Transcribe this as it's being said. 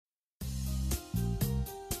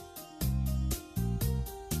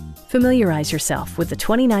Familiarize yourself with the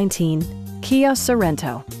 2019 Kia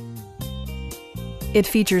Sorento. It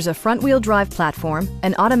features a front-wheel drive platform,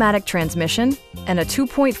 an automatic transmission, and a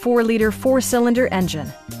 2.4-liter four-cylinder engine.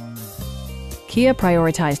 Kia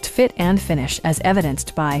prioritized fit and finish as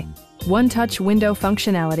evidenced by one-touch window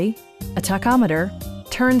functionality, a tachometer,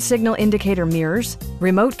 turn signal indicator mirrors,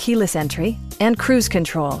 remote keyless entry, and cruise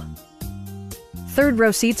control.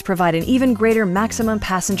 Third-row seats provide an even greater maximum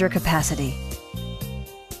passenger capacity.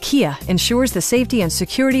 Kia ensures the safety and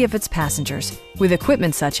security of its passengers with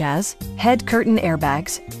equipment such as head curtain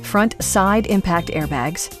airbags, front side impact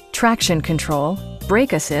airbags, traction control,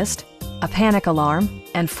 brake assist, a panic alarm,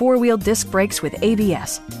 and four-wheel disc brakes with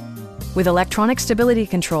ABS. With electronic stability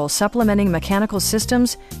control supplementing mechanical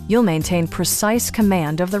systems, you'll maintain precise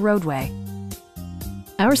command of the roadway.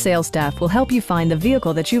 Our sales staff will help you find the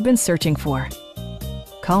vehicle that you've been searching for.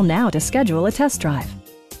 Call now to schedule a test drive.